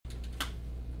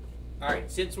All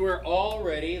right, since we're all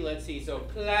ready, let's see. So,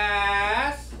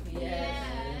 class.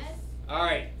 Yes. All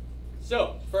right.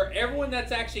 So, for everyone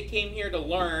that's actually came here to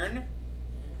learn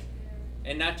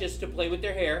and not just to play with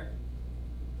their hair,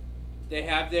 they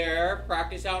have their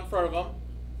practice out in front of them.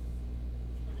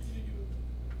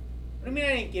 What do you mean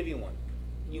I didn't give you one?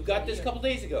 You got this a couple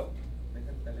days ago.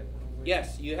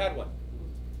 Yes, you had one.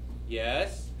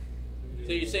 Yes.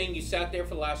 So you're saying you sat there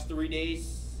for the last 3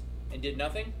 days and did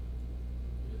nothing?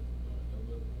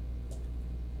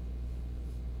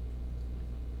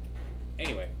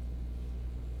 Anyway.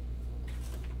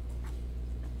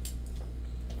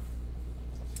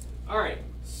 All right,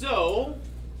 so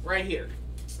right here.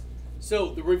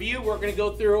 So the review we're going to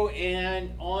go through,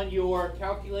 and on your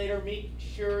calculator, make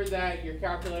sure that your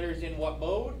calculator is in what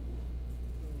mode?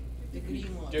 Degree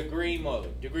mode. Degree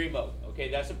mode. Degree mode.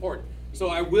 Okay, that's important. So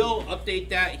I will update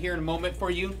that here in a moment for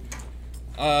you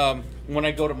when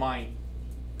I go to mine.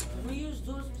 We use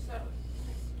those, Mr.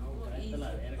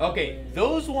 Okay,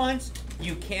 those ones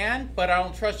you can, but I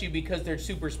don't trust you because they're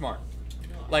super smart.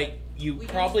 Like, you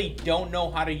probably don't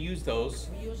know how to use those.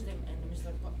 We use them and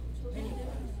Mr.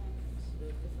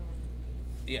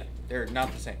 Yeah, they're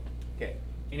not the same. Okay,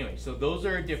 anyway, so those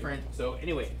are different. So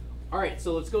anyway, all right,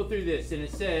 so let's go through this. And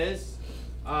it says,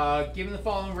 given the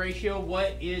following ratio,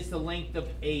 what is the length of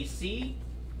AC?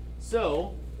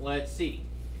 So, let's see.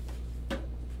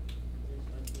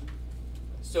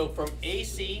 So from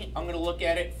AC, I'm going to look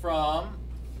at it from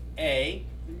A.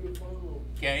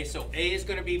 Okay, so A is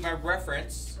going to be my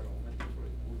reference.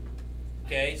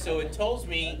 Okay, so it tells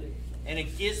me, and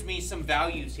it gives me some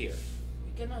values here.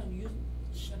 We cannot use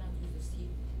the C.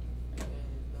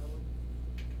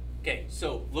 Okay,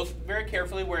 so look very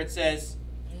carefully where it says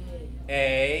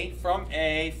A, from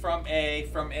A, from A,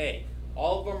 from A.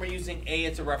 All of them are using A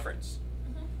as a reference.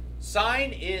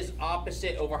 Sine is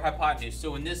opposite over hypotenuse.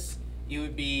 So in this, it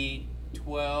would be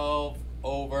 12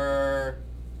 over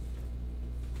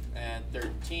and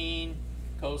 13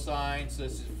 cosine. So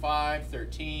this is 5,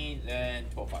 13, then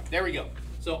 12, 5. There we go.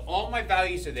 So all my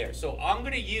values are there. So I'm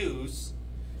going to use,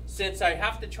 since I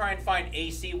have to try and find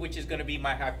AC, which is going to be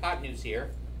my hypotenuse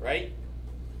here, right?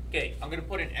 Okay, I'm going to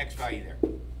put an X value there,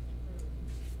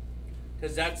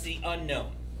 because that's the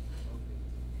unknown.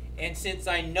 And since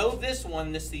I know this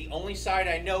one, this is the only side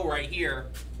I know right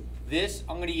here, this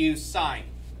I'm going to use sine,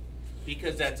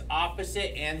 because that's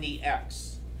opposite and the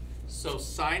X. So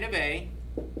sine of A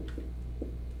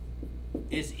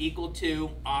is equal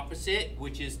to opposite,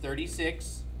 which is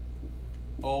 36,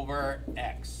 over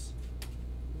X.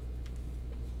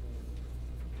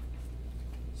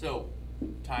 So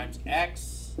times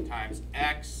X times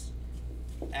X,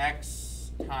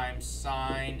 X times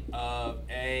sine of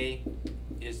A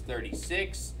is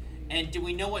 36. And do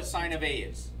we know what sine of A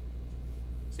is?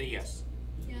 Say yes.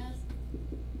 Yes.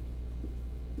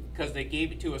 Because they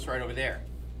gave it to us right over there.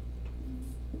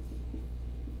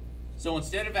 So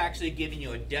instead of actually giving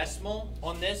you a decimal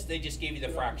on this, they just gave you the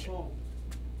fraction.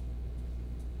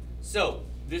 So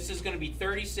this is going to be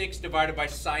 36 divided by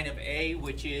sine of A,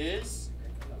 which is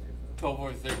 12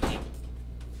 over 13.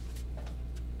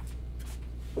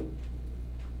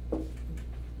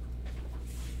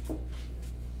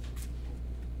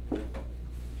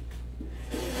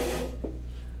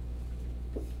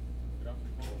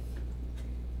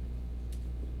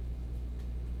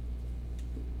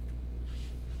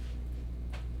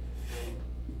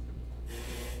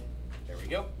 There we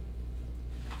go.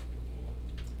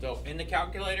 So in the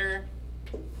calculator,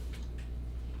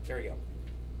 there we go.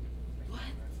 What?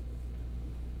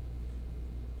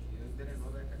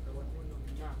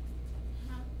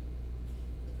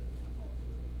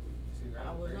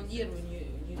 I was not here when you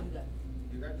do that.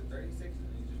 You got the 36 and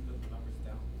you just put the numbers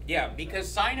down. Yeah, because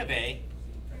sine of A,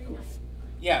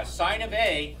 yeah, sine of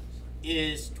A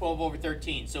is 12 over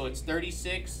 13. So it's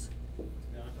 36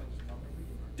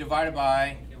 divided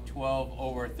by 12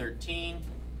 over 13.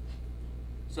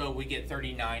 So we get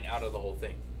 39 out of the whole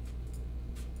thing.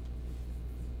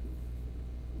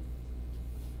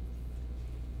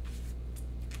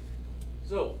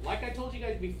 So, like I told you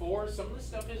guys before, some of the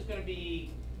stuff is going to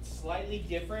be slightly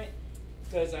different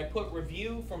because I put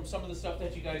review from some of the stuff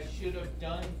that you guys should have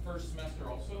done first semester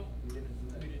also. We didn't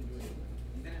do that. We didn't do anything.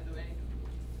 You didn't do anything?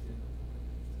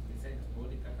 They said,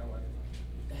 "Holy cacahuate."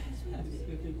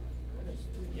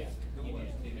 Yeah.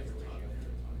 They never ratio.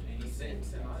 The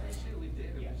sense and all that shit we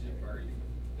did, it was just barely.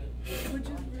 Which is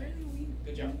really weird.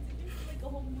 Good job. Like a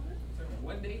whole month.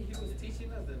 One day he was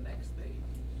teaching us, the next day,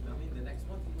 I mean the next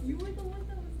month he You was were the one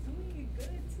that was doing it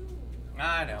good too.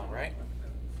 I know, right?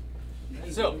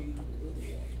 So,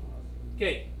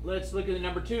 okay, let's look at the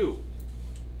number 2.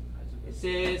 It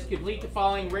Says complete the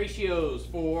following ratios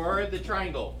for the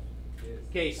triangle. Yes.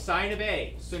 Okay, sine of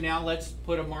A. So now let's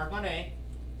put a mark on A.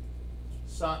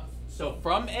 So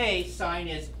from A, sine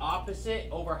is opposite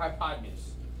over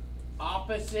hypotenuse.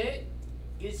 Opposite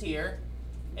is here,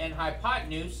 and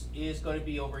hypotenuse is going to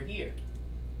be over here.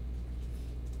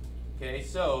 Okay,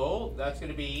 so that's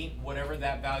going to be whatever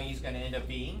that value is going to end up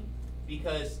being,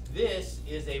 because this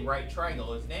is a right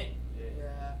triangle, isn't it?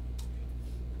 Yeah.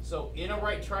 So in a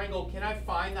right triangle, can I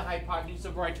find the hypotenuse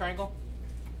of a right triangle?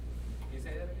 Can you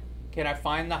say that again? Can I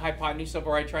find the hypotenuse of a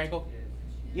right triangle? Yes.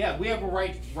 Yeah, we have a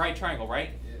right triangle, right?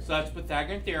 Yes. So that's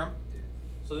Pythagorean theorem. Yes.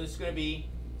 So this is going to be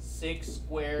 6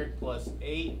 squared plus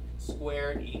 8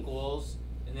 squared equals,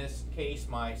 in this case,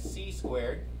 my c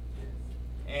squared.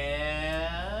 Yes.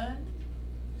 And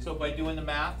so by doing the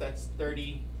math, that's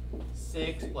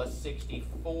 36 plus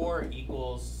 64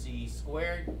 equals c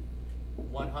squared.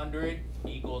 100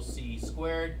 equals c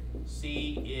squared.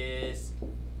 C is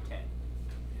 10.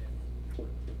 Yes.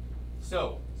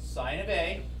 So sine of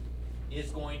A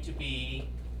is going to be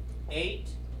 8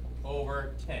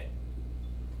 over 10.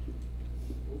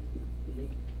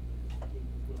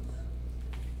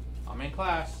 I'm in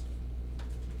class.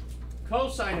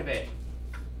 Cosine of A.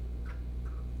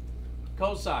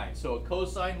 Cosine. So a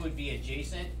cosine would be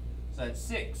adjacent. So that's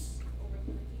 6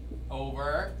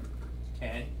 over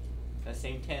 10. That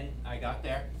same 10 I got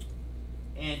there.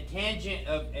 And tangent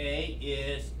of A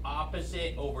is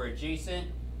opposite over adjacent.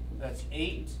 That's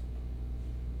 8.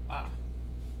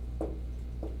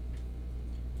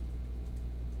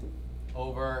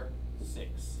 Over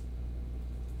 6.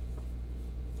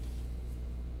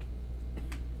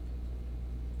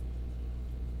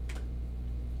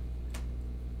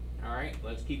 Alright,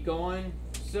 let's keep going.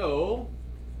 So,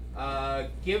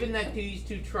 given that these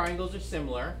two triangles are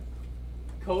similar,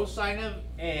 cosine of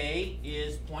A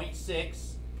is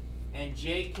 0.6 and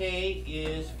JK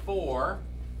is 4.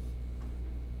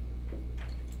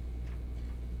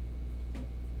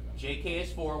 JK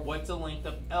is 4. What's the length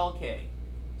of LK?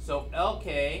 So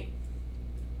LK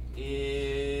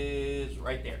is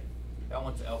right there. That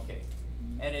one's LK.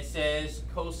 And it says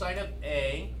cosine of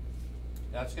A,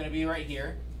 that's going to be right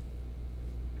here.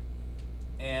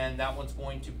 And that one's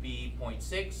going to be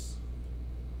 0.6.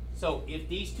 So if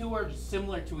these two are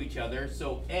similar to each other,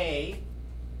 so A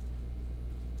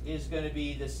is going to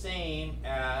be the same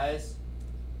as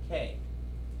K,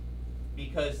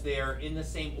 because they're in the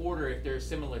same order if they're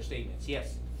similar statements.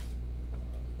 Yes?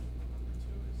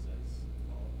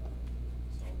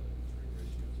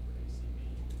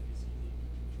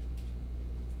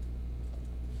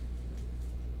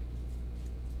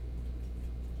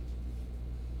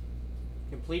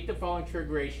 Complete the following trig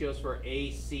ratios for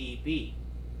ACB.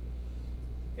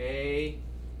 ACB.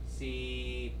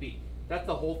 That's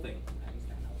the whole thing.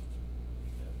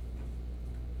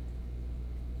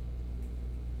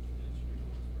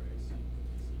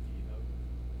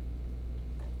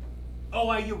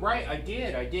 Oh, you're right. I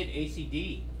did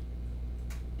ACD.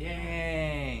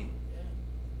 Dang.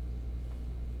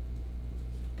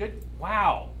 Good.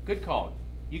 Wow. Good call.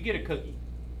 You get a cookie.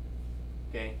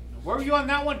 Okay. Where were you on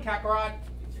that one, Kakarot?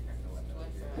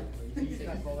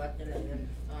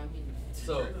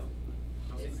 So,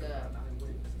 It's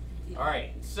all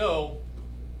right. So,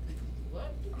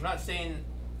 what? I'm not saying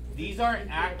these aren't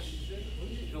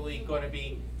actually going to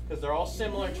be, because they're all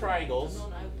similar triangles.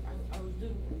 No, I was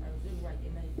doing right,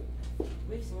 and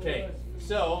I wasted. Okay.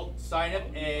 So, sine of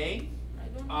A, I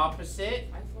don't know. opposite.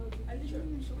 I followed the I didn't picture.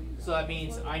 even show you. So that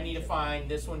means I need to find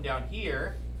this one down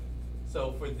here.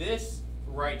 So for this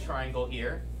right triangle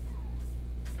here,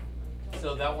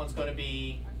 so that one's going to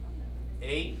be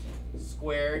 8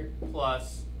 squared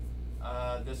plus,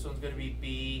 this one's going to be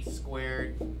B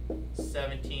squared,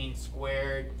 17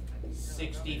 squared,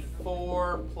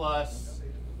 64 plus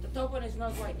The top one is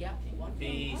not right, yeah.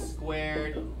 B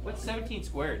squared. What's 17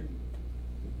 squared?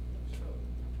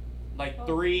 Like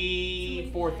 3,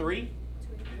 4, 3?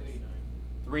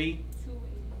 3,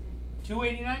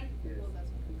 289? Well,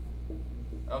 that's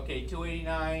what Okay,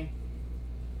 289.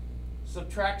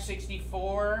 Subtract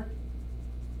 64.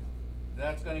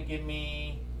 That's going to give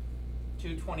me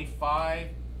 225.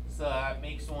 So that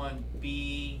makes one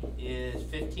B is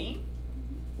 15.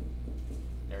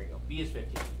 There we go. B is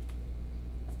 15. That's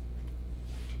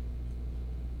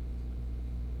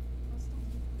not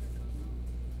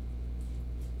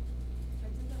I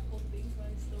did that whole thing, but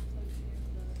I still plugged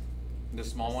in The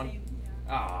small one? same-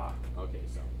 yeah. Ah, okay,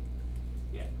 so.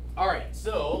 Yeah. All right,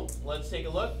 so let's take a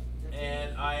look.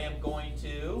 And I am going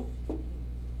to.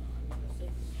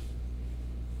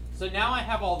 So now I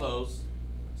have all those.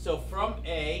 So from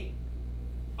A,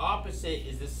 opposite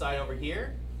is this side over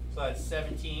here. So that's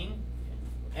 17.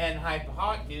 And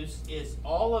hypotenuse is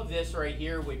all of this right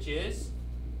here, which is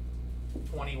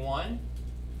 21.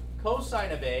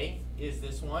 Cosine of A is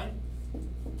this one,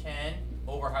 10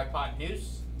 over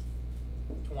hypotenuse,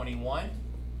 21.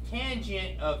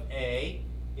 Tangent of A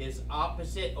is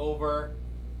opposite over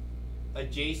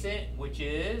adjacent, which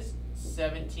is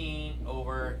 17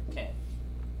 over 10.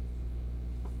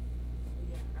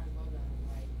 Yeah, I got that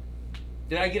right.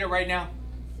 Did I get it right now?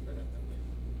 Yeah.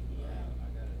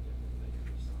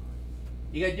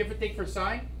 You got a different thing for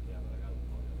sine?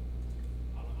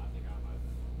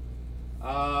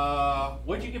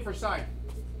 What'd you get for sine?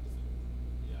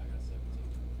 Yeah, I got 17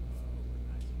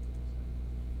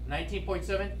 over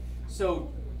 19.7.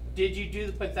 So, did you do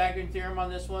the Pythagorean theorem on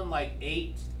this one, like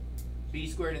 8 b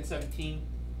squared and 17?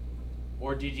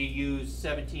 Or did you use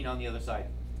 17 on the other side?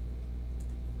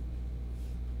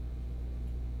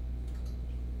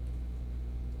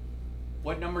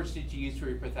 What numbers did you use for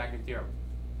your Pythagorean theorem?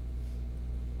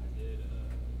 I did 8 squared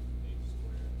plus 6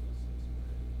 squared.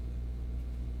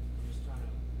 I'm just trying to.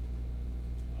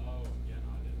 Oh, yeah,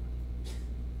 no, I didn't.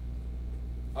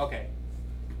 Okay.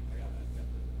 I got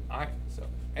that. Alright, so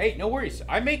hey, no worries.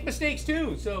 I make mistakes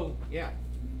too, so yeah.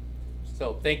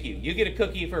 So thank you. You get a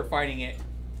cookie for finding it,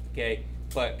 okay?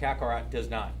 But Kakarot does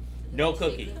not. No Did I say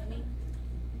cookie. give me?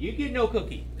 You get no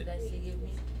cookie. Did I say give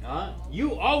me?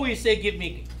 You always say give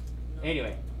me. No.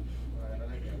 Anyway.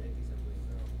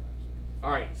 All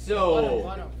right, Bottom, so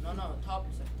bottom. No, top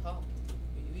is top.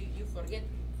 You forget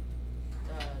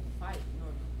the 5. No,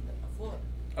 the 4.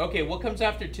 okay, what comes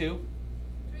after 2?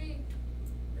 3.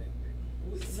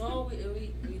 No, we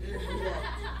didn't do that.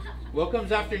 What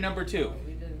comes after number 2? No,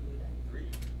 we didn't do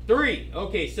that. 3.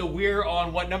 Okay, so we're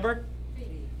on what number?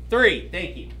 3.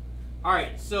 Thank you. All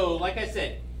right, so like I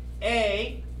said,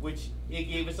 A, which it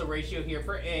gave us a ratio here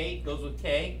for A, goes with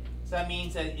K. So that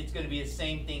means that it's going to be the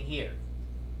same thing here.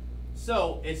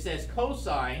 So it says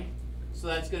cosine. So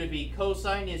that's going to be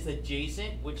cosine is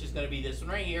adjacent, which is going to be this one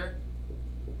right here.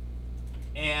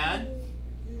 And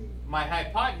my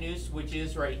hypotenuse, which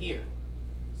is right here.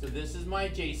 So this is my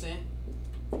adjacent.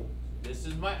 This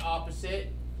is my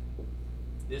opposite.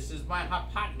 This is my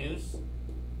hypotenuse.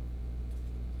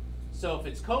 So if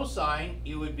it's cosine,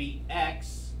 it would be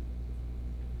x.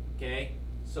 Okay,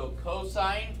 so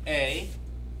cosine A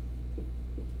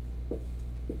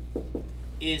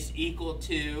is equal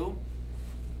to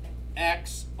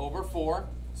x over 4.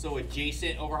 So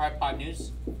adjacent over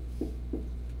hypotenuse.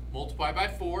 Multiply by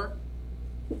 4.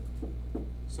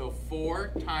 So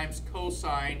 4 times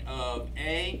cosine of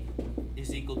A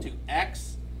is equal to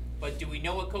x. But do we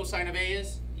know what cosine of A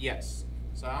is? Yes.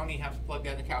 So I don't even have to plug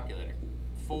that in the calculator.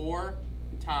 4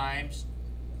 times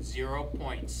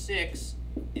 0.6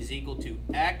 is equal to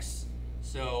x.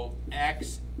 So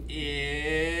x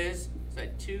is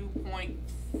that 2.4?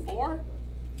 No.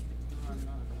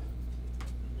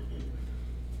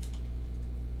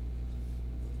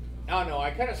 Oh no,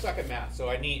 I kind of suck at math, so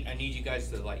I need you guys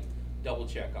to like double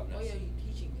check on Oh this. yeah, you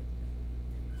teaching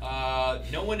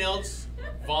it. No one else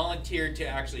volunteered to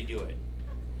actually do it.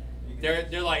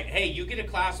 They're like, hey, you get a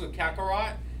class with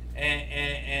Kakarot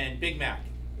and Big Mac.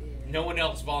 Yeah. No one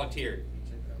else volunteered.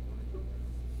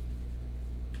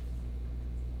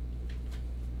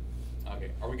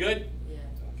 Okay, are we good? Yeah.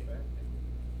 It's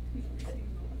right.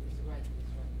 It's right.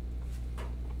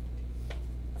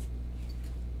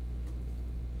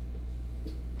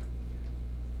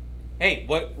 Hey,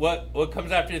 what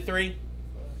comes after 3?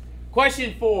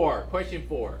 Question 4. Question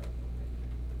 4.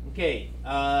 Okay,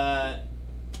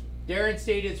 Darren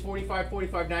stated it's 45,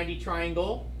 45, 90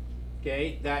 triangle.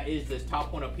 Okay, that is this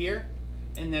top one up here.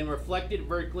 And then reflected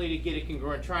vertically to get a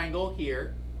congruent triangle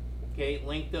here. Okay,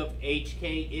 length of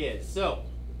HK is. So,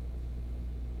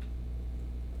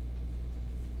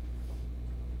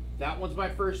 that one's my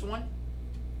first one.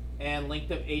 And length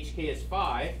of HK is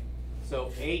 5.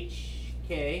 So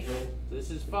HK, so this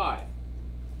is 5.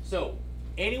 So,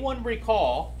 anyone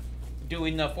recall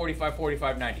doing the 45,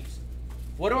 45, 90s?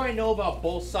 What do I know about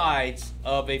both sides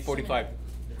of a 45?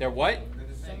 They're what?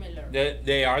 Similar.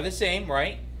 They are the same,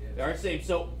 right? They are the same.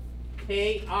 So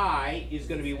KI is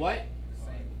going to be what?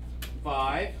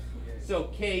 5. So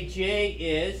KJ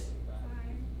is,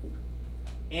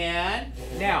 and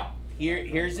now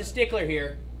here's the stickler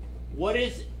here. What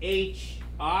is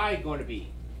HI going to be?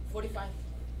 45.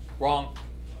 Wrong.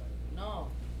 No.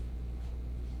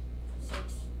 6.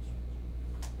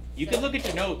 You can look at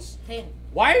your notes. 10.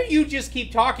 Why do you just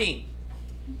keep talking?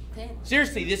 10.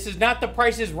 Seriously, this is not The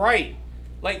Price is Right.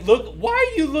 Like, look, why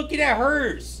are you looking at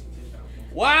hers?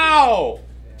 Wow,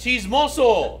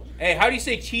 chismoso. Hey, how do you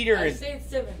say cheater? I in- said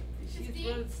 7. She's 50?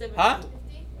 wrote 7. Huh? too.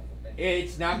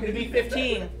 It's not going to be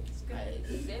 15. 7.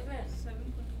 7.1.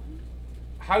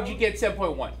 How'd you get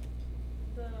 7.1?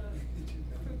 The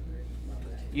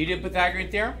You did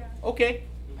Pythagorean theorem? Okay.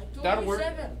 I told That'll you work.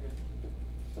 7.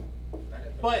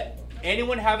 But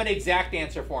anyone have an exact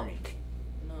answer for me?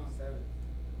 No.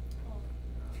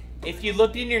 If you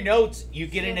looked in your notes, you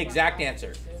get an 7 by exact 5,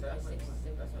 answer. 7 by 6,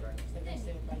 7 by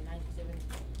 7 by 9,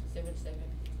 7.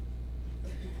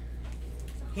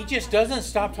 He just doesn't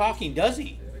stop talking, does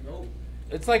he?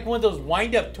 It's like one of those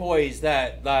wind-up toys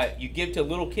that you give to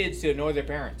little kids to annoy their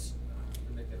parents.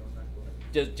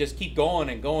 Just keep going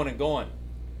and going and going.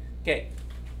 Okay.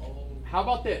 How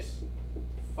about this?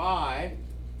 5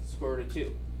 square root of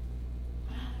 2.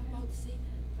 I'm about to say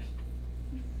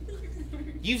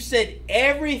that. You've said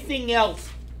everything else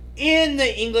in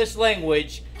the English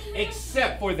language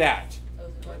except for that. I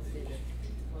was about to say that.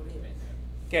 For real.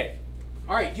 Okay.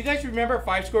 All right. Do you guys remember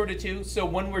 5 square root of 2? So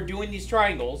when we're doing these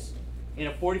triangles in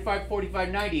a 45, 45,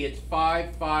 90, it's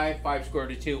 5, 5, 5 square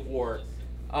root of 2. Or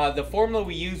the formula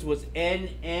we used was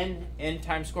n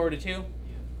times square root of 2.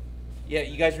 Yeah,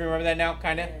 you guys remember that now,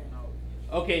 kind of?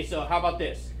 Okay, so how about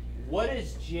this? What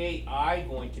is ji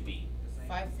going to be?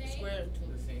 5 square root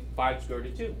 2. 5 square root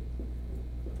of 2.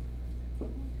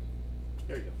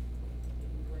 There you go.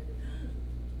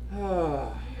 you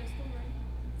guys still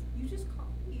right? You just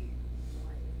copy.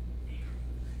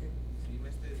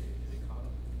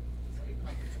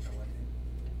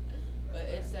 But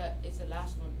it's the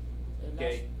last one. The last,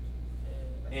 Okay.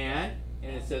 And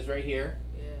it says right here,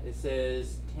 yeah. it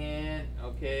says 10,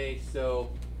 okay,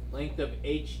 so length of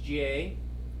HJ.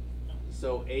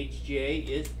 So HJ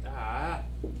is,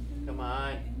 come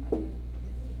on. Okay,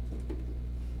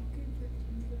 but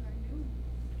I knew.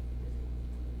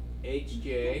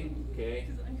 HJ, okay,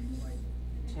 Because I knew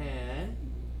I 10.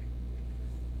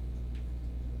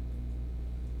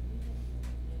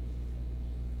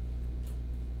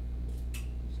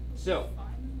 So,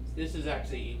 this is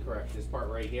actually incorrect, this part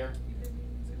right here.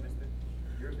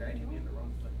 You're guiding me in the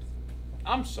wrong place.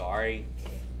 I'm sorry.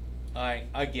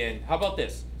 Again, how about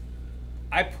this?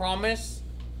 I promise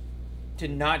to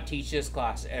not teach this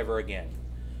class ever again.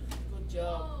 Good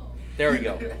job. There we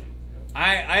go.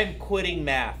 I'm quitting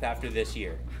math after this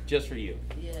year, just for you.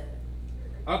 Yeah.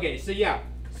 Okay, so yeah.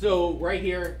 So right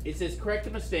here, it says correct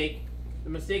the mistake.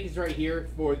 The mistake is right here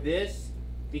for this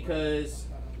because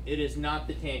it is not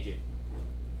the tangent.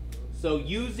 So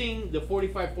using the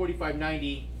 45, 45,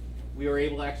 90, we were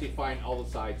able to actually find all the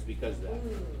sides because of that.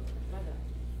 Ooh, mother.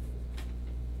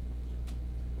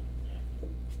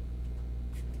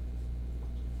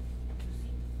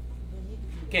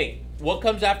 Okay, what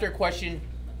comes after question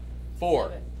 4?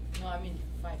 7. No, I mean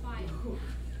 5. 5.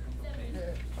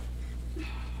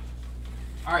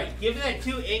 All right, given that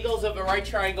two angles of a right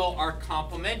triangle are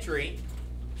complementary,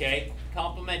 okay,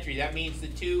 complementary, that means the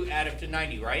two add up to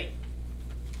 90, right?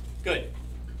 Good.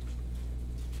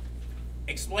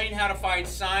 Explain how to find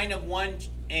sine of one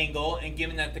angle and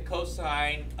given that the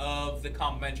cosine of the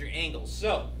complementary angles.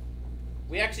 So,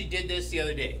 we actually did this the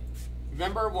other day.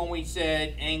 Remember when we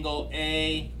said angle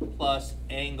A plus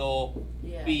angle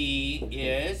Yeah. B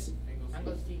is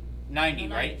Angle C. 90,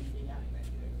 No, right? 90,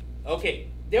 yeah. Okay,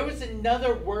 there was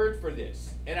another word for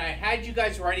this, and I had you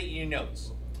guys write it in your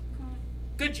notes.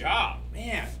 Good job,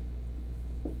 man.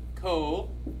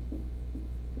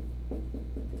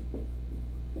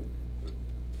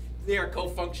 They are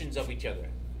co-functions of each other.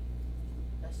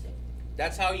 That's it.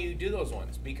 That's how you do those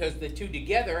ones, because the two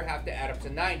together have to add up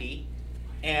to 90,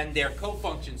 and they're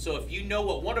co-functions. So if you know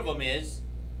what one of them is,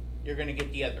 you're going to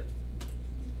get the other.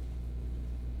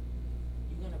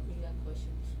 You're gonna bring that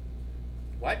questions.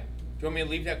 What? Do you want me to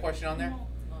leave that question on there? No.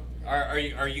 No. Are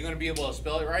you going to be able to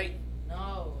spell it right?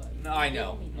 No. No, I you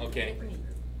know. get me, you Okay. get me.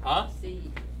 Huh? See,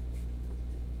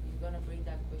 you're gonna bring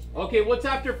that question. Okay, what's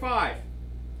after 5?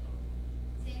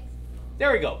 6.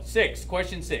 There we go. 6.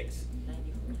 Question 6.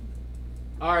 94.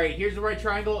 All right, here's the right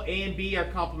triangle. A and B are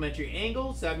complementary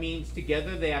angles. That means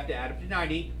together they have to add up to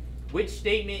 90. Which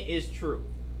statement is true?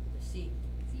 C.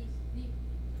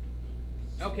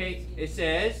 Okay, it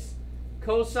says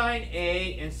cosine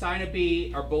A and sine of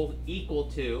B are both equal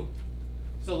to.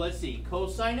 So let's see,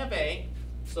 cosine of A.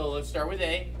 So let's start with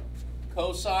A.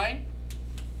 Cosine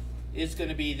is going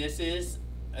to be, this is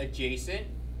adjacent.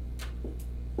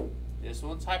 This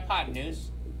one's hypotenuse.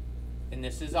 And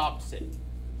this is opposite.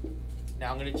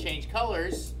 Now I'm going to change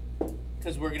colors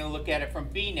because we're going to look at it from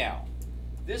B now.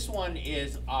 This one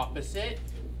is opposite.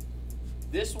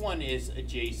 This one is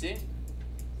adjacent.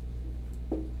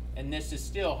 And this is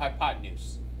still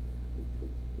hypotenuse.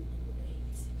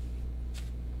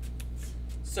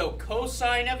 So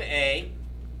cosine of A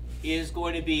is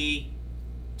going to be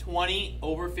 20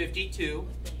 over 52.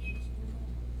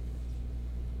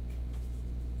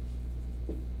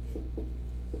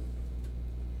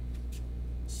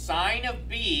 Sine of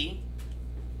B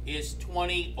is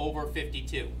 20 over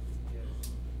 52.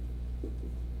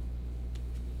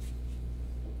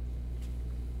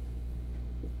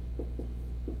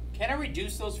 Can I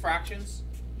reduce those fractions?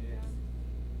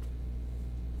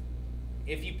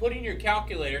 If you put in your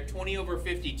calculator 20 over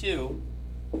 52,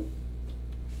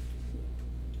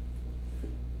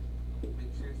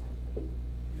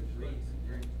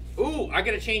 ooh, I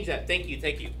gotta change that. Thank you,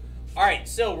 thank you. All right,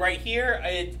 so right here,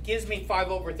 it gives me 5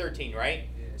 over 13, right?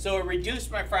 So it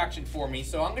reduced my fraction for me,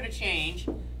 so I'm gonna change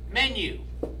menu.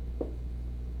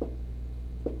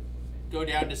 Go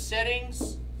down to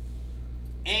settings.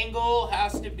 Angle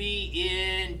has to be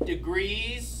in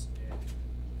degrees.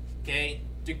 Okay,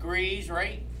 degrees,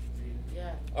 right?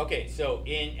 Yeah. Okay, so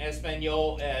in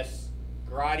Espanol es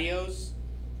gradios.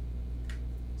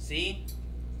 See?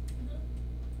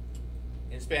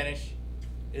 In Spanish,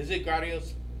 is it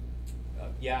gradios?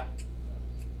 Yeah.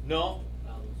 No?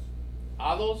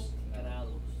 Ados?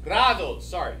 Grados.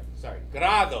 Sorry.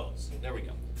 Grados. There we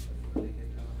go.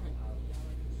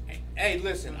 Hey,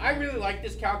 listen, I really like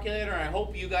this calculator, and I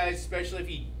hope you guys, especially if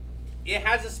you, it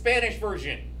has a Spanish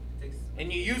version,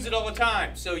 and you use it all the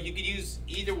time, so you could use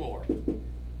either or.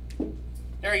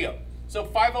 There you go. So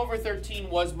 5 over 13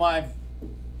 was my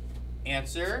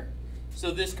answer.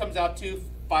 So this comes out to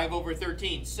 5 over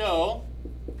 13. So,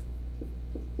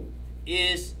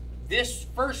 is this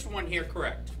first one here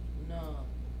correct? No.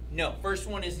 No, first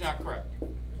one is not correct.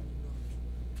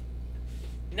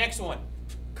 Next one,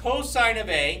 cosine of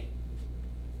A,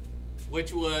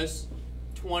 which was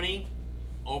 20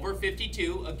 over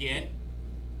 52 again,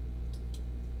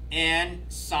 and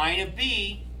sine of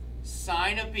B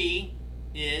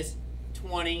is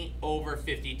 20 over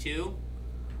 52.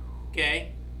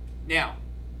 Okay, now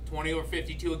 20 over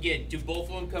 52 again. Do both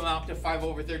of them come out to 5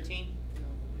 over 13? No.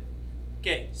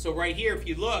 Okay, so right here, if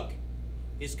you look,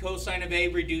 is cosine of A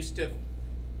reduced to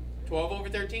 12 over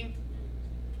 13?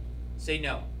 Say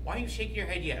no. Why are you shaking your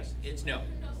head? Yes, it's no.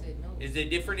 I said no. Is it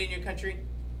different in your country?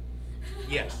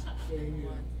 Yes. I said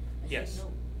one. I said Yes.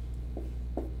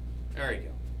 no. There you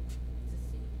go. It's a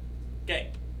C.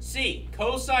 Okay, C,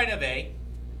 cosine of A,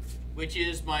 which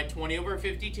is my 20 over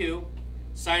 52,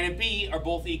 sine of B are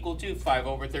both equal to 5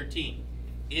 over 13.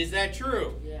 Is that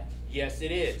true? Yeah. Yes,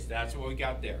 it is. That's what we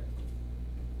got there.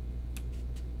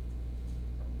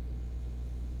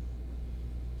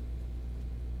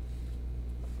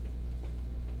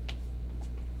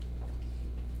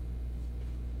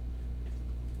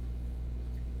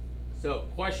 So,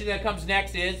 question that comes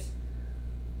next is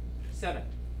 7.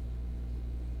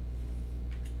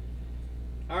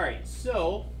 All right,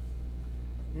 so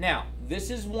now this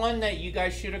is one that you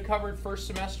guys should have covered first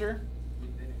semester.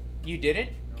 You didn't?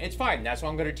 It's fine. That's why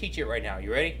I'm going to teach it right now.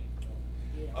 You ready?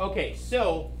 Yeah. Okay,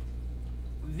 so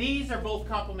these are both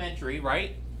complementary,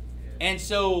 right? And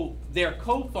so they're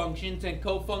co-functions, and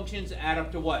co-functions add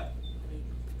up to what?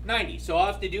 90. So all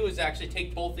I have to do is actually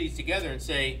take both these together and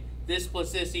say this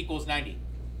plus this equals 90.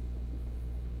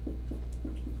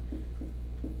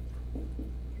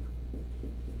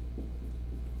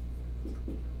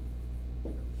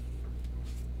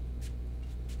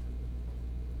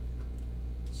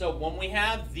 So when we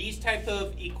have these type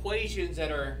of equations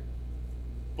that are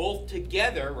both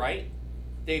together, right?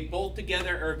 They both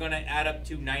together are going to add up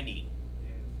to 90.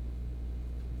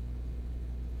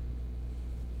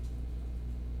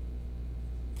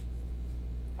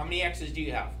 How many x's do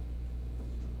you have?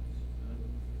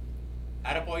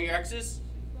 Add up all your x's.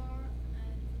 4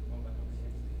 and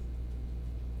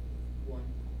One.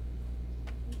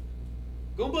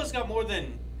 Goomba's got more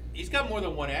than, he's got more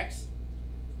than one x.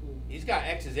 Two. He's got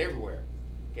x's everywhere.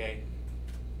 Okay?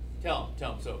 Tell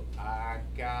him. So, I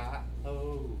got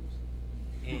O's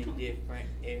in different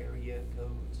area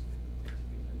codes.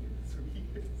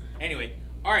 Anyway,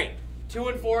 all right. 2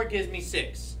 and 4 gives me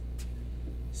 6.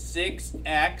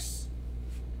 6x,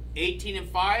 18 and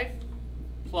 5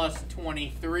 plus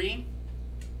 23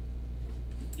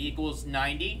 equals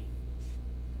 90.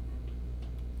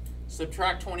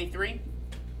 Subtract 23.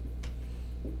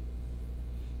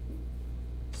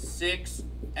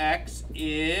 6x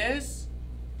is,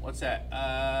 what's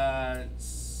that?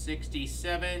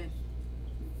 67.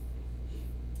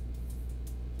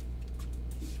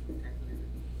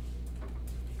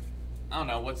 I don't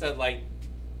know, what's that, like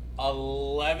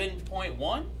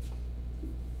 11.1?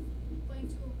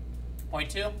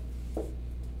 0.2?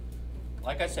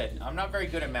 Like I said, I'm not very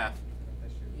good at math.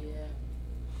 Yeah.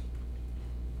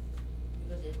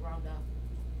 because it's round up.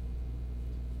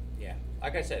 Yeah,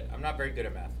 like I said, I'm not very good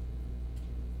at math.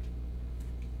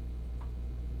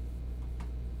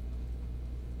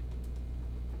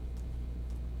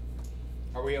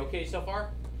 Are we okay so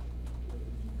far?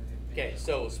 Okay,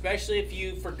 so especially if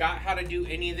you forgot how to do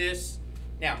any of this,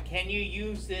 now, can you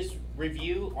use this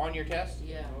review on your test?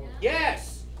 Yeah.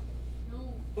 Yes!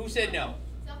 No. Who said no?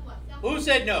 Someone. Who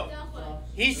said no? Someone.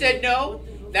 He said no?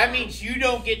 That means you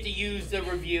don't get to use the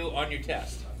review on your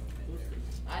test.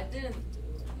 I didn't.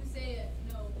 You say it.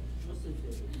 No.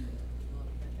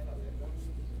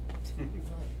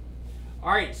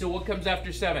 Alright, so what comes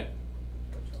after 7?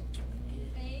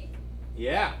 A.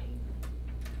 Yeah.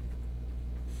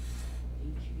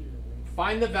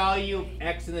 Find the value of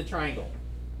x in the triangle.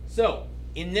 So,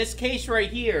 in this case right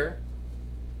here,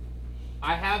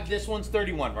 I have this one's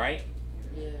 31, right?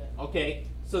 Yeah. Okay,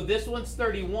 so this one's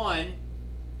 31,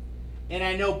 and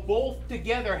I know both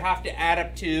together have to add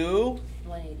up to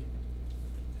 180.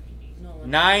 No.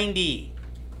 90.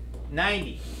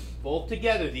 90. Both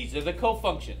together, these are the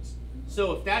cofunctions.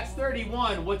 So if that's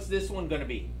 31, what's this one going to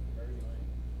be?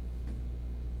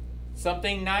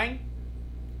 Something 9?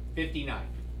 59.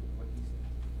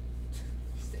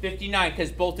 59,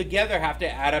 because both together have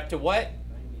to add up to what?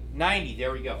 90.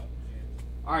 There we go.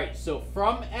 All right, so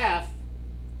from F,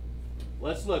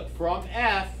 let's look. From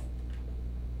F,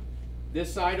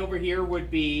 this side over here would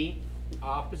be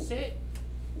opposite.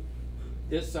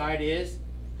 This side is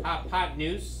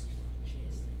hypotenuse.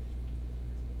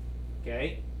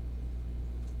 Okay.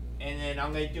 And then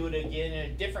I'm going to do it again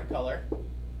in a different color.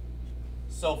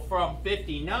 So from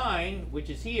 59,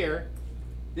 which is here,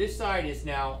 this side is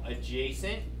now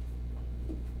adjacent.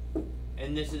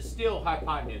 And this is still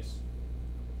hypotenuse.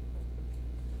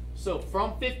 So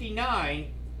from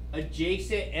 59,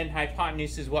 adjacent and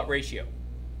hypotenuse is what ratio?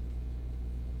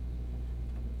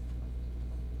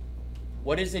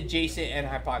 What is adjacent and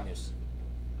hypotenuse?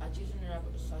 Adjacent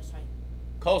and sine.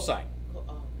 Cosine.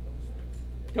 Cosine.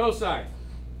 Cosine.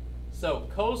 So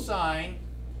cosine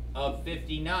of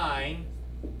 59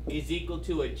 is equal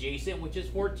to adjacent, which is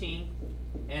 14,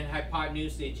 and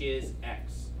hypotenuse, which is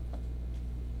x.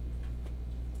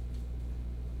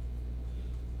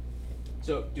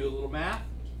 So do a little math,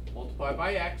 multiply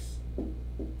by x.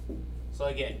 So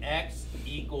I get x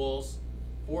equals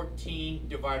 14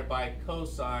 divided by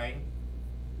cosine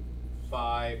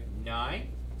 59.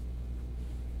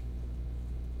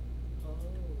 Oh,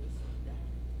 it's that.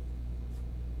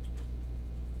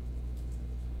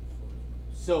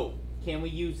 So can we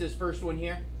use this first one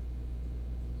here?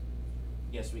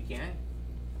 Yes, we can.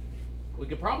 We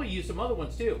could probably use some other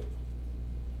ones too.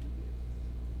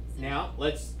 Now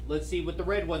let's see what the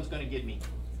red one's going to give me.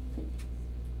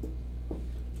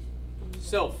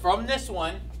 So from this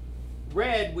one,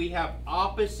 red, we have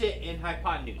opposite and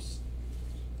hypotenuse.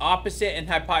 Opposite and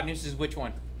hypotenuse is which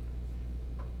one?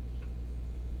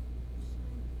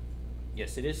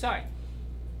 Yes, it is sine.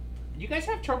 You guys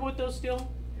have trouble with those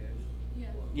still? Yeah.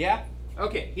 Yeah?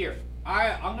 Okay, here.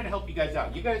 I'm going to help you guys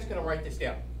out. You guys are going to write this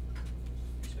down.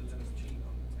 Children's cheat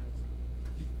on the test.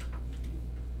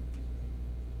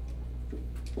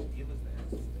 Give us the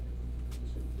answers.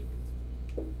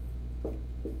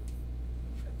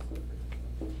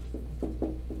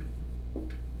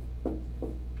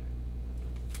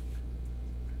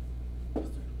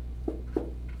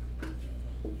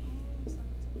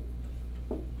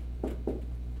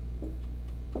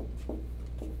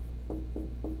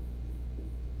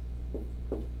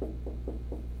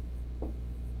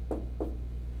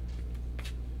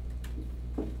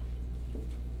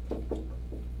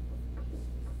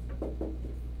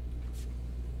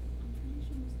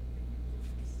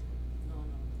 No, no.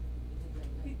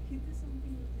 He did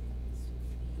something with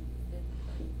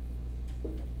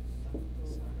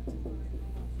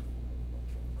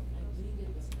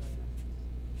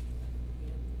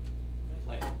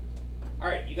Like, all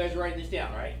right, you guys are writing this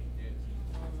down, right? Yes.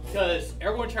 Because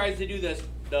everyone tries to do this,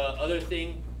 the other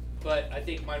thing, but I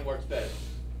think mine works better.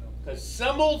 Because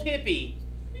some old hippie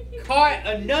caught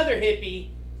another hippie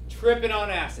tripping on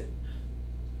acid.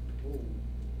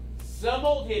 Some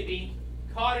old hippie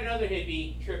caught another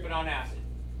hippie tripping on acid.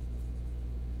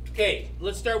 Okay,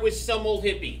 let's start with some old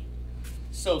hippie.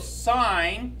 So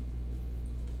sine,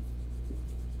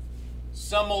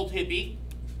 some old hippie,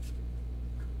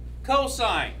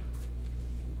 cosine,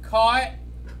 caught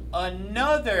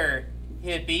another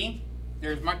hippie,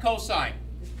 there's my cosine.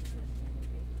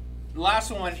 The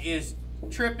last one is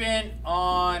tripping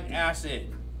on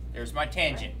acid, there's my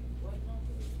tangent. What number?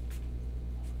 It's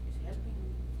helping me.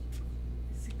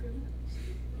 Is he gonna? It's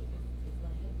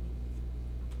not helping me.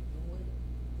 Don't worry.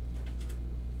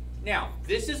 Now,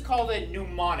 this is called a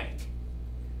mnemonic.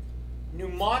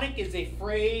 Mnemonic is a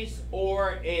phrase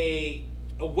or a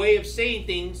way of saying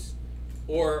things,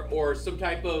 or some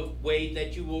type of way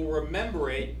that you will remember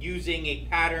it using a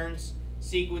patterns,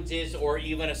 sequences, or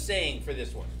even a saying for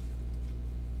this one.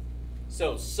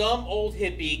 So, some old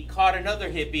hippie caught another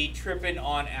hippie tripping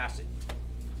on acid.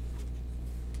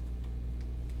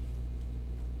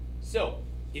 So,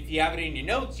 if you have it in your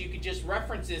notes, you could just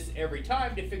reference this every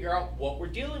time to figure out what we're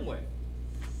dealing with.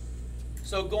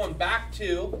 So, going back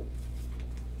to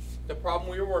the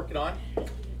problem we were working on.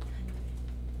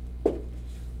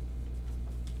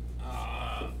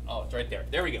 Oh, it's right there.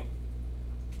 There we go.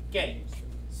 Okay.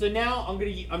 So now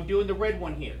I'm doing the red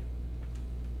one here.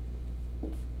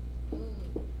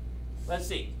 Let's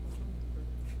see.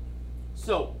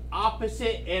 So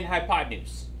opposite and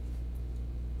hypotenuse.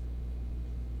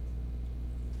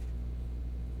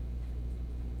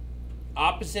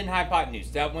 Opposite and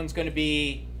hypotenuse. That one's going to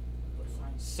be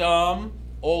some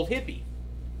old hippie,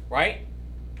 right?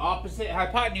 Opposite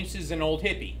hypotenuse is an old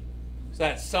hippie. So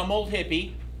that's some old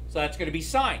hippie. So that's going to be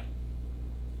sine.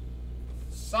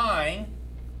 Sine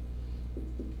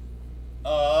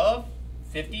of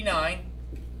 59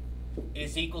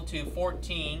 is equal to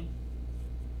 14.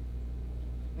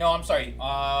 No, I'm sorry.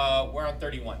 We're on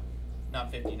 31,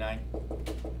 not 59.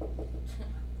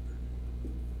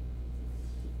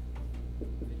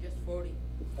 Just 40.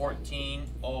 14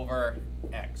 over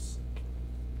x.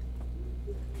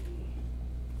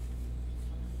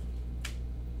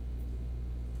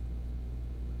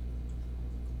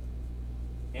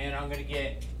 And I'm going to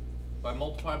get, by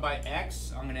multiplying by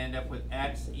x, I'm going to end up with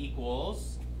x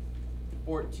equals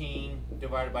 14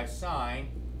 divided by sine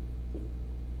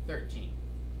 13.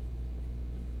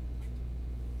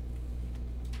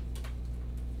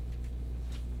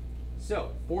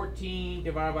 So 14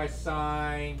 divided by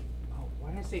sine, oh,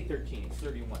 why did I say 13? It's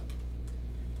 31.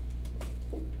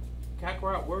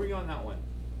 Kakarot, where were you on that one?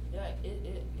 Yeah,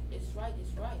 it's right,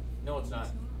 it's right. No, it's not.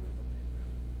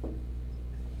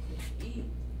 E.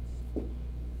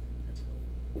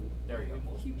 There we go.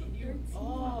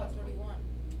 Oh, 31.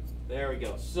 There we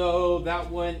go. So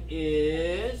that one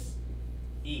is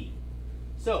E.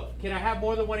 So, can I have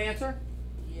more than one answer?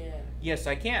 Yeah. Yes,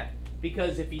 I can.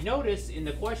 Because if you notice in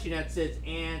the question that says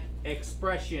and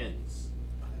expressions.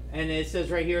 And it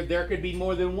says right here, there could be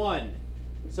more than one.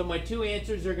 So my two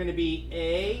answers are going to be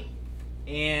A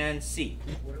and C.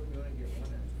 What if we only get one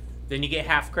answer? Then you get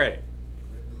half credit.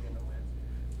 What if we get no answer?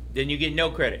 Then you get no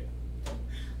credit.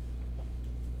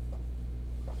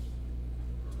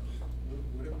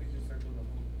 What if we just circle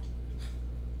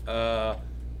the whole?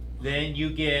 Then you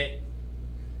get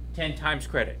 10 times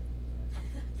credit.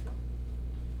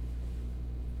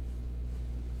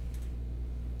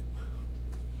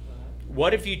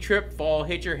 What if you trip, fall,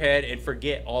 hit your head, and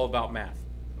forget all about math?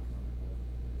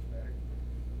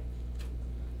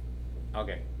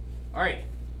 Okay. All right.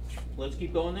 Let's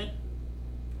keep going then.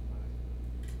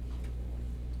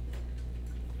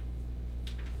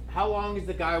 How long is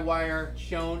the guy wire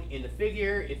shown in the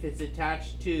figure if it's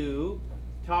attached to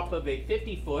top of a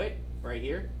 50-foot, right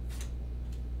here?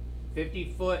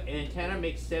 50-foot antenna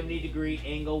makes 70-degree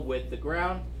angle with the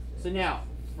ground. So now,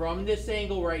 from this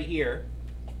angle right here,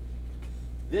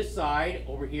 this side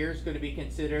over here is going to be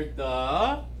considered the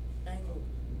Angle.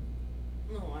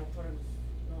 No, I put it.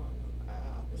 No,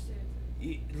 opposite.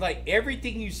 like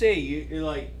everything you say, you're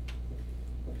like,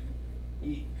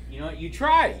 you know, you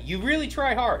try. You really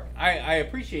try hard. I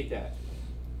appreciate that.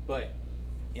 But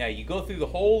yeah, you go through the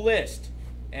whole list,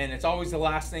 and it's always the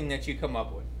last thing that you come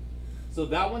up with. So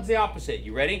that one's the opposite.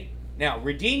 You ready? Now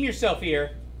redeem yourself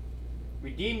here.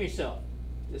 Redeem yourself.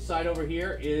 This side over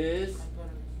here is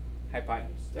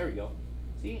hypotenuse. There we go.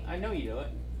 See, I know you know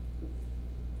it.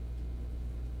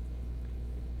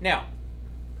 Now,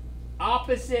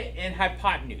 opposite and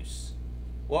hypotenuse.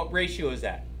 What ratio is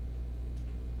that?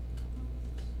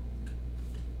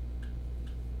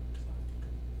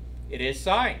 It is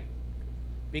sine.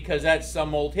 Because that's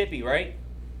some old hippie, right?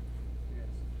 Yes.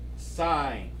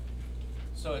 Sine.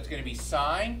 So it's going to be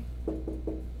sine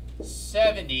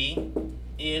 70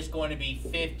 is going to be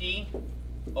 50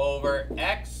 over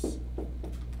x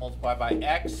multiplied by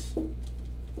x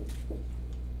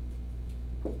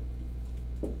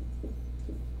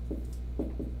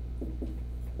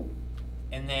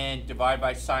and then divide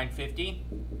by sine 50.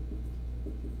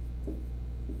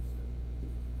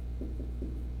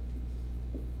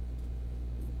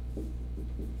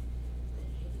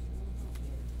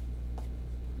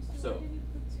 So why did you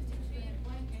put 60 at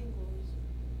blank angles?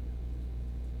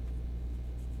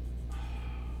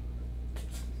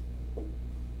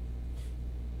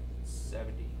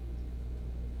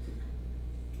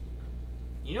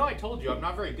 You know, I told you I'm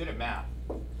not very good at math.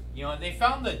 You know, and they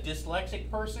found the dyslexic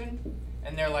person,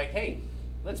 and they're like, hey,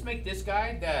 let's make this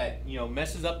guy that, you know,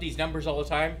 messes up these numbers all the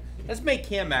time, let's make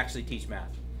him actually teach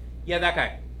math. Yeah, that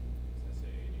guy. Does that say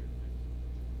 80 or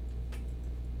 50?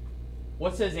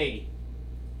 What says 80?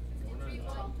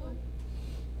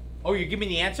 Oh, you're giving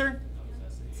me the answer? No,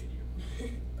 does that say 80 or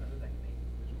 50? Other than me,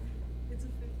 which one? It's a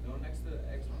 50. No, next to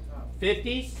the X on top. 50s?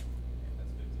 Yeah, that's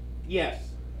 50. Yes.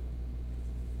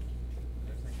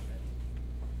 There's like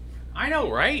a I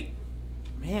know, right?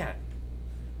 Man.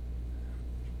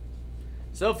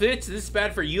 So if this is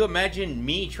bad for you, imagine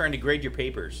me trying to grade your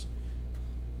papers.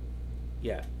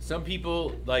 Yeah, some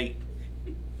people, like,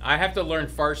 I have to learn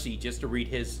Farsi just to read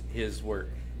his work.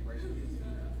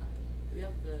 We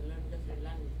have to learn different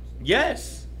languages.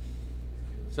 Yes.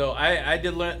 So I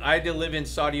did live in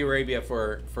Saudi Arabia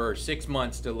for 6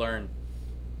 months to learn,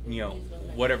 you know,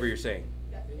 whatever you're saying.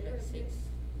 We have 6.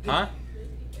 Huh?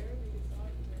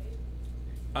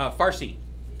 Farsi.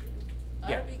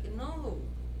 Yeah. Arabic, no.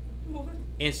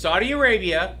 In Saudi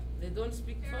Arabia, They don't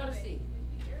speak Farsi.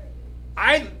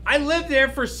 I lived there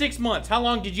for 6 months. How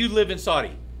long did you live in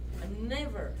Saudi?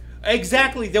 Never.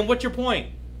 Exactly. Then what's your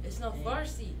point? It's not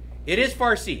Farsi. It is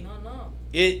Farsi. No.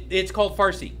 It's called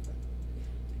Farsi.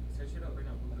 Search it up right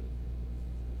now.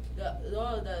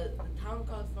 Google it. The town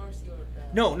called Farsi or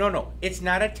the... No. It's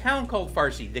not a town called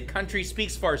Farsi. The country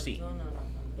speaks Farsi. No.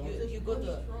 You go to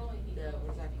the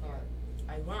what's that called?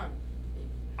 Iran.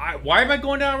 Why am I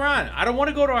going to Iran? I don't want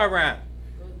to go to Iran.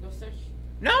 Go search.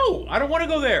 No, I don't want to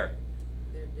go there.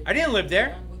 I didn't live there.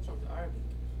 Language is Arabic.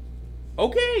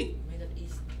 Okay. Middle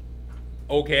East.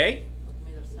 Okay.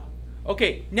 Middle South.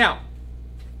 Okay. Now.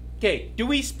 Okay. Do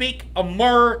we speak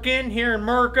American here in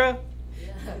America?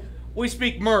 Yeah. We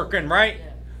speak American, right?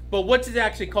 Yeah. But what's it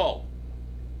actually called?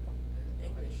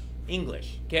 English.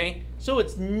 English. Okay. So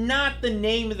it's not the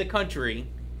name of the country.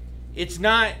 It's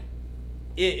not.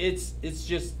 It's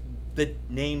just the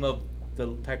name of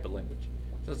the type of language.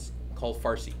 So it's called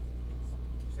Farsi.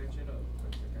 Search it up.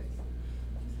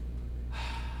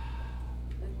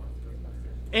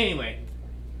 Anyway.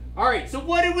 All right. So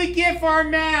what did we get for our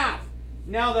math?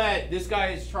 Now that this guy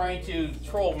is trying to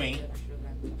troll me, Actual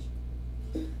language.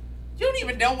 you don't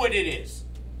even know what it is.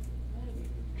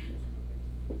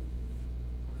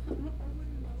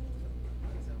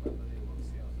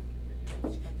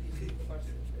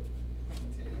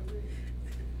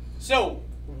 So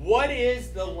what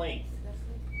is the length?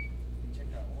 Check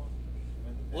that one.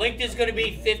 Length is going to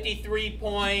be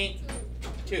 53.2.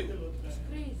 It's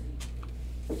crazy.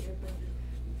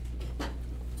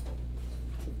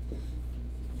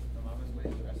 No mames,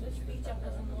 güey. This teacher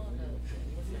doesn't know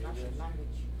what's the national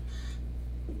language.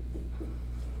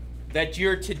 That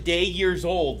you're today years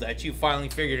old that you finally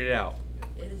figured it out.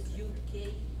 It is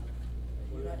UK.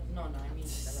 No, I mean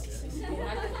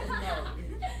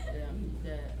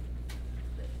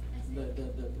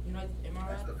the United Emirates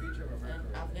That's the future of America.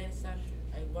 and Afghanistan.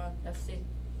 Iran. That's it.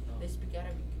 They speak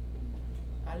Arabic.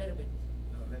 A little bit.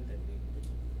 No lo entendí.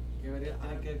 Que debería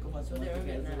tener que ver con So they're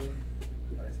matemáticas. organized.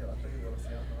 Parece bastante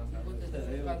divorciado, no vas a Go to ver. the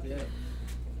Te digo, country. tío.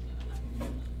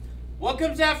 What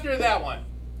comes after that one?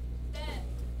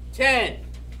 10.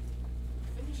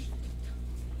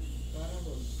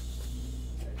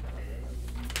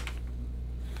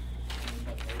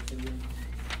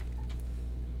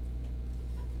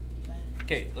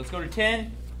 Okay, let's go to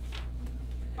 10.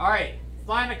 All right,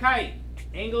 flying a kite.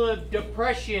 Angle of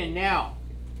depression now.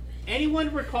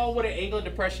 Anyone recall what an angle of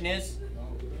depression is?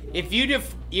 If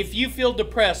you feel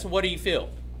depressed, what do you feel?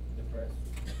 Depressed.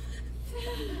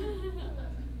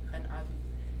 And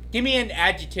Give me an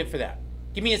adjective for that.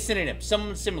 Give me a synonym,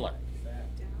 something similar. Sad.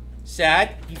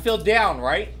 Sad. You feel down,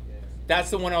 right? Yes. That's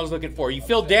the one I was looking for. You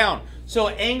feel down. So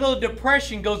angle of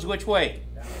depression goes which way?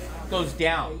 Goes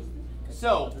down.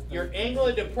 So your angle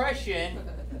of depression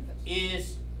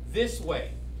is this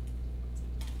way.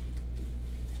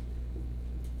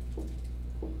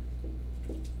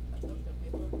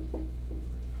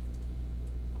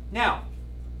 Now,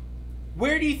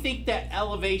 where do you think that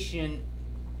elevation,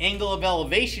 angle of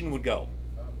elevation would go?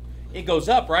 It goes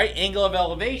up, right? Angle of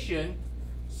elevation.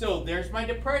 So there's my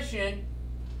depression.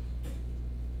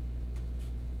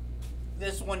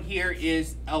 This one here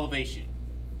is elevation.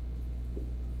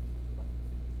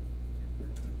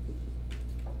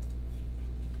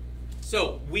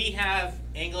 So we have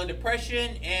angle of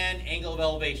depression and angle of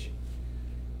elevation.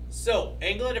 So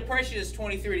angle of depression is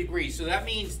 23 degrees. So that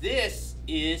means this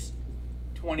is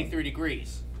 23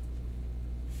 degrees.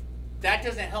 That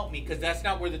doesn't help me because that's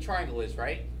not where the triangle is,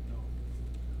 right? No.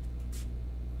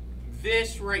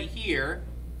 This right here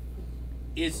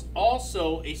is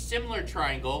also a similar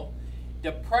triangle,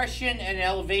 depression and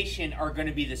elevation are going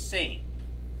to be the same.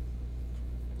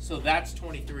 So that's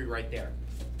 23 right there.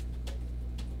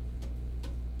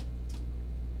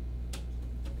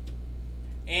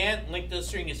 And length of the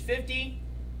string is 50.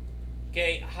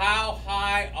 Okay, how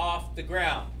high off the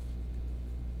ground?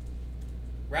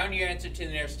 Round your answer to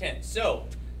the nearest tenth. So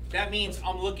that means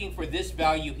I'm looking for this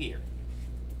value here.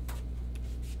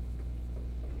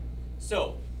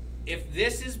 So if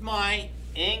this is my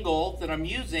angle that I'm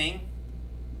using,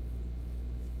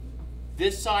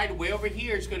 this side way over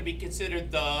here is going to be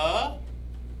considered the,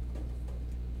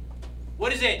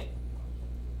 what is it?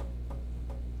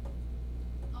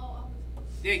 Oh,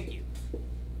 Thank you.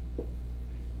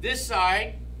 This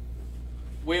side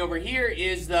way over here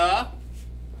is the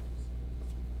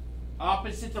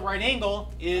opposite the right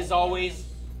angle is always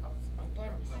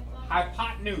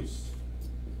hypotenuse.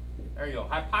 There you go,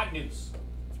 hypotenuse.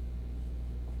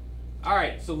 All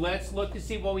right, so let's look to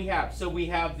see what we have. So we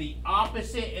have the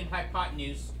opposite and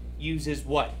hypotenuse uses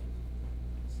what?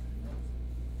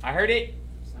 I heard it?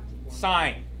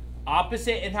 Sine.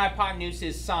 Opposite and hypotenuse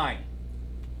is sine.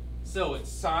 So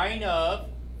it's sine of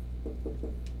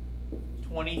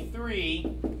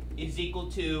 23 is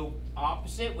equal to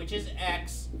opposite, which is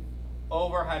x,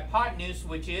 over hypotenuse,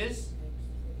 which is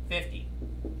 50.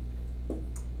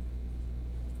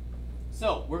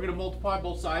 So we're going to multiply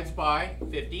both sides by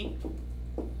 50.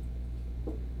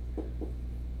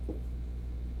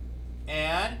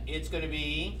 And it's going to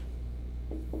be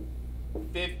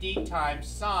 50 times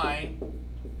sine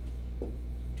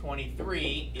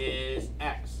 23 is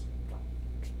x.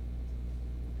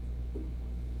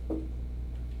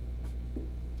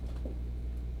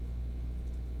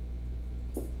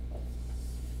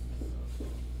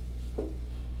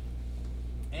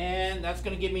 And that's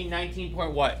going to give me 19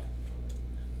 point what?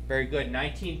 Very good,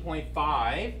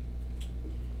 19.5.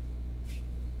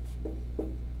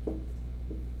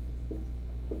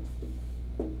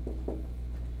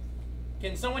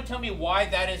 Can someone tell me why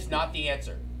that is not the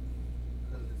answer?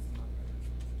 Because it's not right.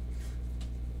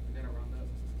 You gotta round up.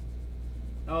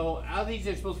 Oh, all these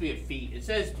are supposed to be in feet. It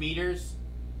says meters,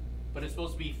 but it's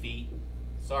supposed to be feet.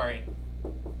 Sorry.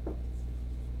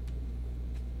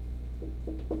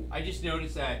 I just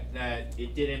noticed that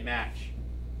it didn't match.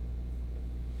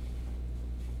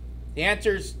 The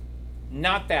answer's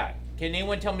not that. Can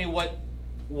anyone tell me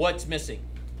what's missing?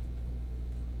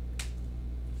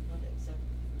 Not exact.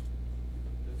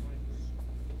 The 23.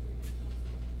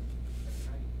 That's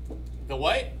right. The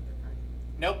what? That's right.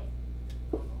 Nope.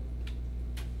 Oh, no.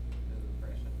 The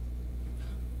depression.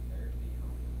 There's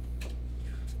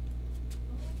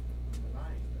the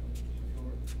line.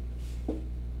 Short.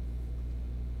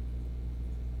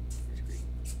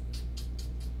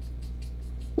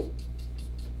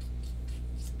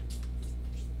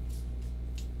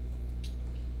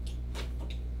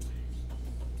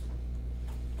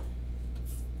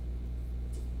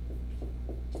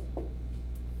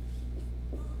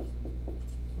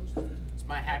 It's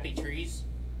my happy trees.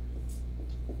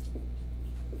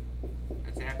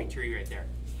 That's a happy tree right there.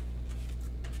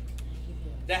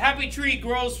 The happy tree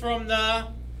grows from the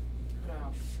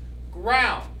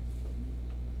ground.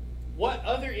 What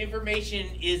other information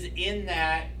is in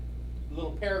that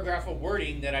little paragraph of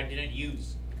wording that I didn't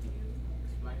use?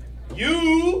 Explain it.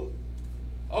 You?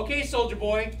 Okay, soldier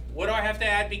boy. What do I have to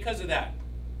add because of that?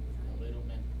 A little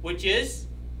bit. Which is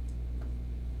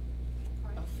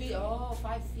A feet. Oh,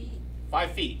 5 feet.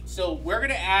 5 feet. So we're going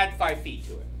to add 5 feet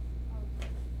to it.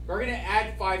 We're going to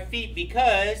add 5 feet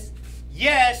because,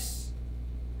 yes,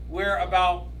 we're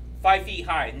about 5 feet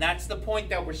high. And that's the point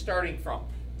that we're starting from.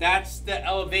 That's the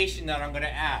elevation that I'm going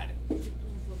to add. 2, 4,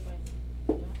 5.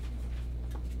 Yeah.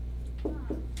 No,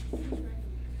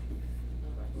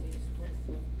 right. 6, 4,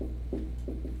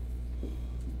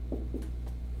 4.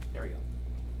 There we go.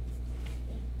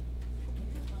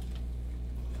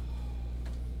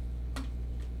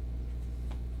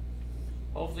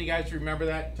 Hopefully you guys remember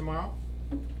that tomorrow.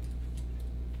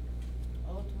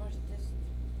 Oh, tomorrow's the test.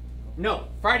 No,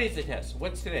 Friday's the test.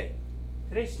 What's today?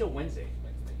 Today's still Wednesday.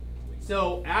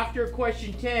 So after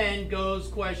question 10 goes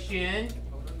question...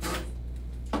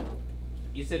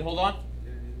 You said hold on?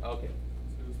 Okay.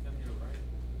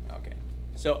 Okay.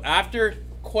 So after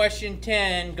question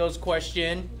 10 goes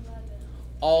question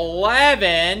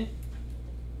 11.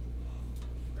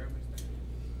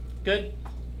 Good?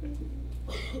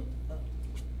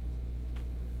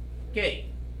 Okay.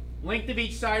 Length of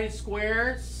each side is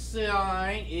square.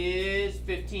 Sine is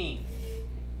 15.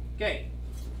 Okay.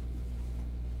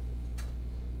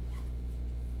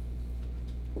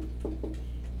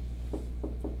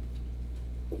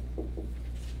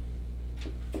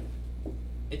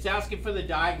 It's asking for the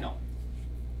diagonal.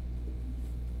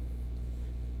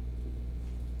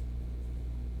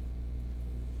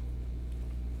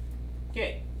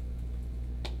 Okay.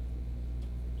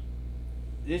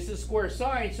 This is square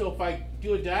sine, so if I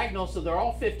do a diagonal, so they're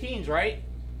all 15s, right?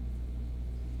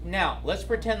 Now, let's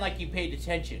pretend like you paid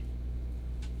attention.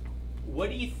 What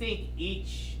do you think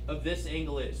each of this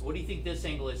angle is? What do you think this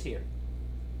angle is here?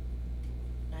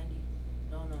 90.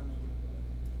 No.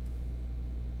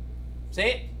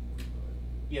 Say it.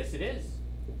 Yes, it is.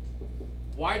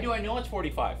 Why do I know it's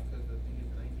 45? Because the thing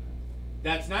is 90.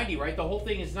 That's 90, right? The whole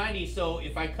thing is 90, so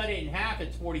if I cut it in half,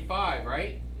 it's 45,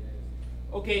 right? Yes.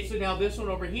 Okay, so now this one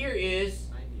over here is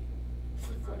 90.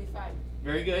 45.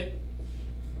 very good.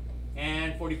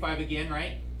 And 45 again,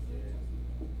 right?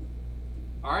 Yes.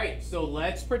 All right, so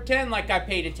let's pretend like I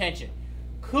paid attention.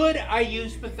 Could I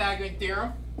use Pythagorean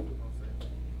theorem? No,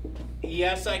 sir.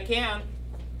 Yes, I can.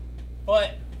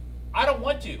 But I don't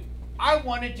want to. I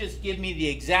want to just give me the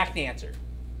exact answer.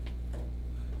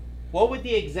 What would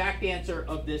the exact answer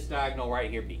of this diagonal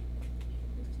right here be?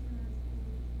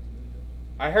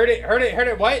 I heard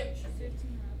it, what?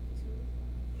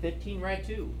 15 right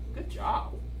 2. Good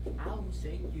job. Ow,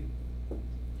 thank you.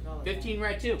 No, 15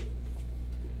 right 2.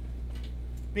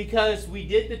 Because we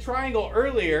did the triangle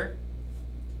earlier,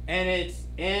 and it's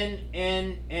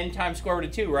n times square root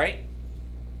of 2, right?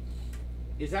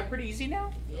 Is that pretty easy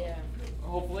now? Yeah.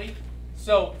 Hopefully.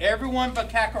 So everyone but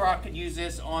Kakarot could use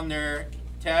this on their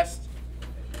test.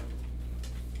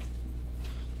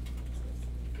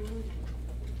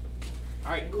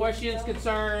 All right, questions,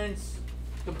 concerns,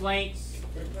 complaints.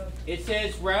 It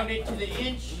says rounded to the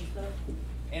inch,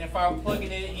 and if I'm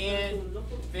plugging it in,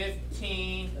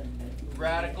 15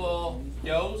 radical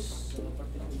dose,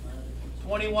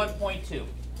 21.2.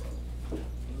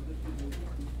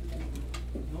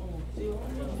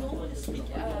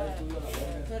 Speak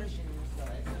Persian.